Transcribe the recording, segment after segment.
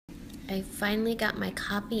I finally got my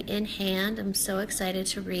copy in hand. I'm so excited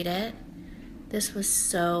to read it. This was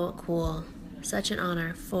so cool. Such an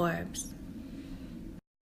honor. Forbes.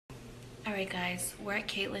 Alright guys, we're at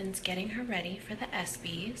Caitlin's getting her ready for the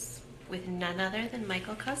ESPYs with none other than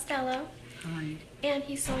Michael Costello. Hi. And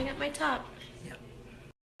he's sewing up my top. Yep.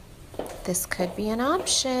 This could be an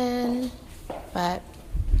option, but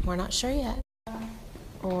we're not sure yet.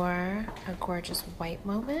 Or a gorgeous white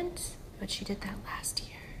moment, but she did that last year.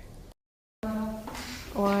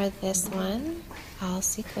 Or this one, all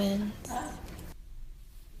sequins.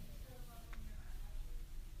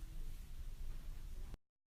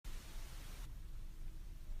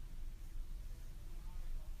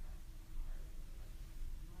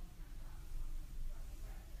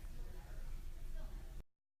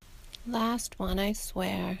 Last one, I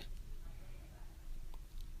swear.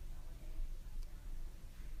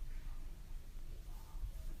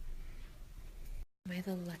 Am I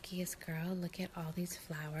the luckiest girl? Look at all these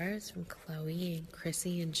flowers from Chloe and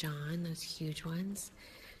Chrissy and John, those huge ones.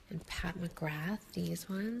 And Pat McGrath, these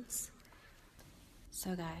ones.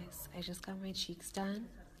 So guys, I just got my cheeks done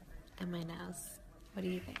and my nails. What do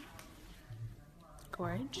you think?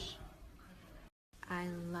 Gorge? I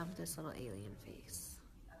love this little alien face.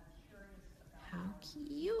 How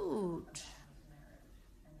cute!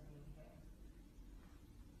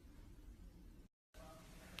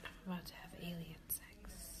 I'm about to have alien sex.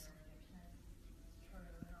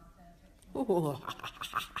 Ooh.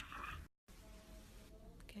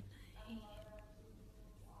 Good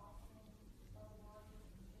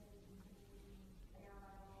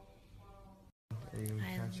night.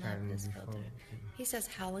 I love this filter. He says,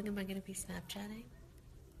 how long am I going to be Snapchatting?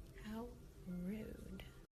 How rude.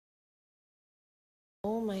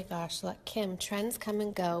 Oh my gosh, look, Kim, trends come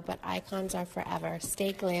and go, but icons are forever.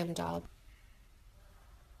 Stay glam, doll.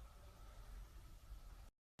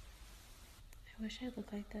 I wish I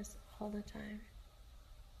looked like this all the time.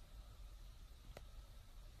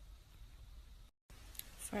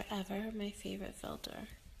 Forever, my favorite filter.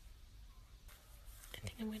 I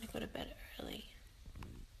think I'm going to go to bed early.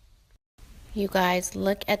 You guys,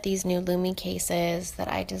 look at these new Lumi cases that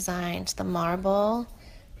I designed. The marble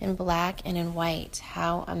in black and in white.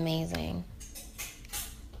 How amazing.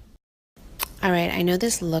 All right, I know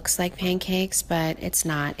this looks like pancakes, but it's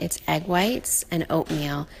not. It's egg whites and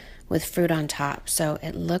oatmeal with fruit on top. So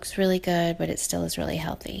it looks really good, but it still is really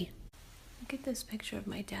healthy. Look at this picture of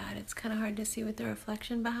my dad. It's kind of hard to see with the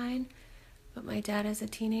reflection behind, but my dad as a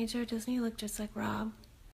teenager, doesn't he look just like Rob?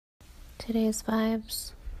 Today's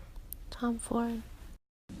vibes, Tom Ford.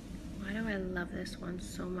 Why do I love this one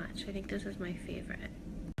so much? I think this is my favorite.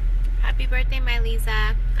 Happy birthday, my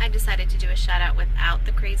Lisa. I decided to do a shout out without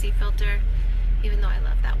the crazy filter, even though I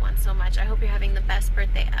love that one so much. I hope you're having the best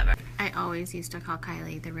birthday ever. I always used to call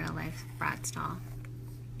Kylie the real life Bratz doll.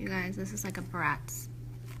 You guys, this is like a Bratz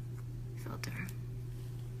filter.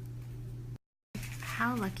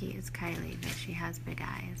 How lucky is Kylie that she has big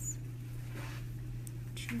eyes?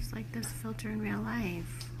 She's like this filter in real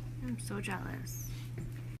life. I'm so jealous.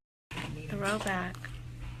 Throwback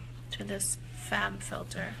to this fab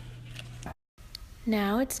filter.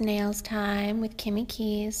 Now it's nails time with Kimmy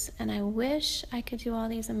Keys, and I wish I could do all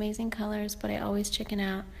these amazing colors, but I always chicken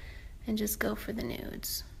out and just go for the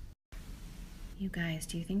nudes. You guys,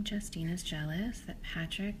 do you think Justina's jealous that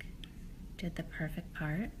Patrick did the perfect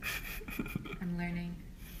part? I'm learning.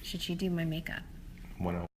 Should she do my makeup?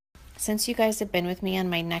 101. Since you guys have been with me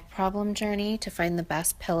on my neck problem journey to find the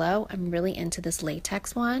best pillow, I'm really into this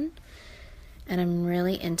latex one, and I'm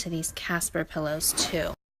really into these Casper pillows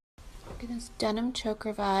too. Look at this denim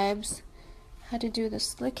choker vibes. Had to do the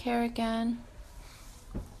slick hair again.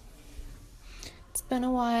 It's been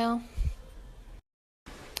a while.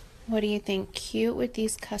 What do you think? Cute with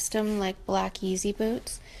these custom like black Yeezy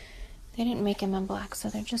boots. They didn't make them in black, so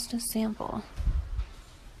they're just a sample.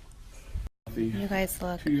 You guys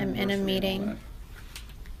look, I'm in a meeting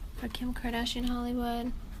for KimKardashian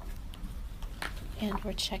Hollywood, and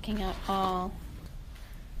we're checking out all.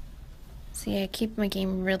 See, I keep my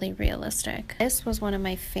game really realistic. This was one of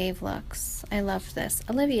my fave looks. I loved this.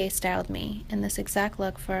 Olivier styled me in this exact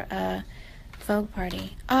look for a Vogue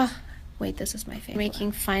party. Ah, wait, this is my favorite.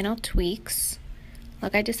 Making final tweaks.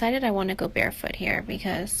 Look, I decided I want to go barefoot here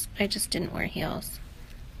because I just didn't wear heels.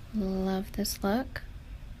 Love this look.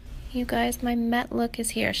 You guys, my Met look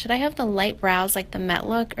is here. Should I have the light brows like the Met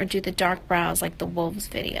look or do the dark brows like the Wolves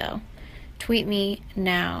video? Tweet me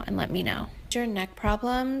now and let me know. Your neck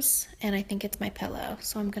problems, and I think it's my pillow.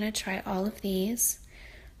 So I'm gonna try all of these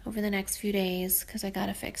over the next few days because I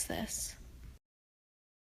gotta fix this.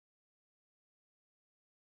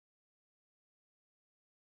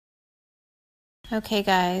 Okay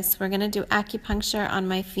guys, we're gonna do acupuncture on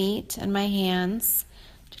my feet and my hands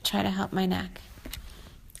to try to help my neck.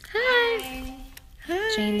 Hi.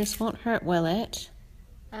 Hi. Jane, this won't hurt, will it?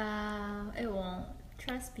 It won't.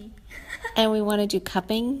 Trust me. And we want to do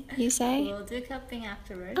cupping, you say? We'll do cupping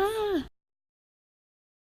afterwards. Ah.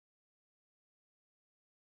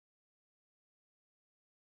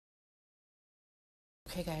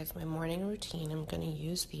 Okay guys, my morning routine, I'm gonna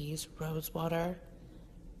use these rose water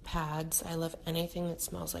pads. I love anything that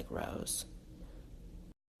smells like rose.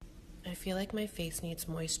 I feel like my face needs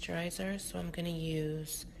moisturizer, so I'm gonna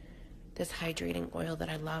use this hydrating oil that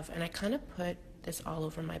I love, and I kind of put this all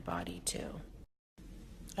over my body too.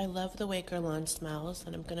 I love the way Guerlain smells,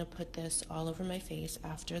 and I'm gonna put this all over my face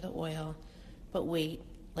after the oil, but wait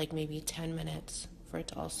like maybe 10 minutes for it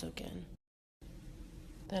to all soak in.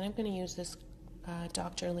 Then I'm gonna use this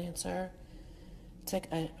Dr. Lancer. It's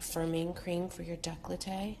like a firming cream for your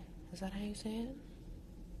décolleté. Is that how you say it?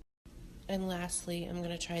 And lastly, I'm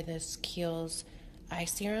gonna try this Kiehl's eye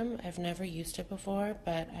serum. I've never used it before,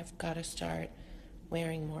 but I've got to start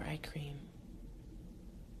wearing more eye cream.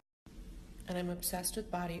 And I'm obsessed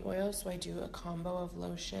with body oil, so I do a combo of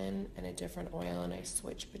lotion and a different oil, and I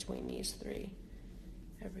switch between these three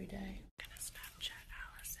every day. I'm gonna Snapchat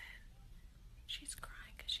Allison. She's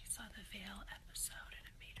crying because she saw the Veil episode and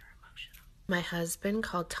it made her emotional. My husband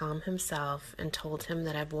called Tom himself and told him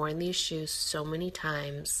that I've worn these shoes so many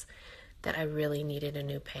times that I really needed a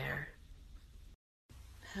new pair.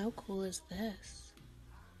 How cool is this?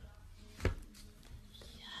 Yes.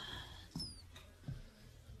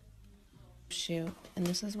 Shoot, and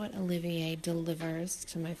this is what Olivier delivers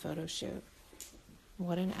to my photo shoot.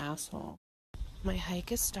 What an asshole. My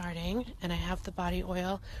hike is starting, and I have the body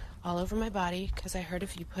oil all over my body because I heard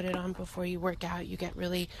if you put it on before you work out, you get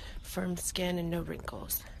really firm skin and no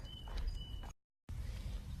wrinkles.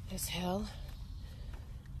 This hill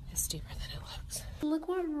is steeper than it looks. Look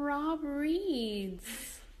what Rob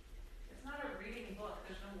reads. It's not a reading book.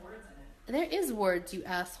 There's no words in it. There is words, you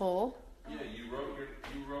asshole. Yeah, you wrote.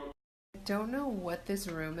 I don't know what this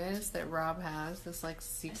room is that Rob has. This like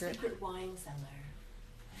secret wine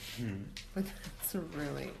cellar. but it's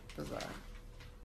really bizarre.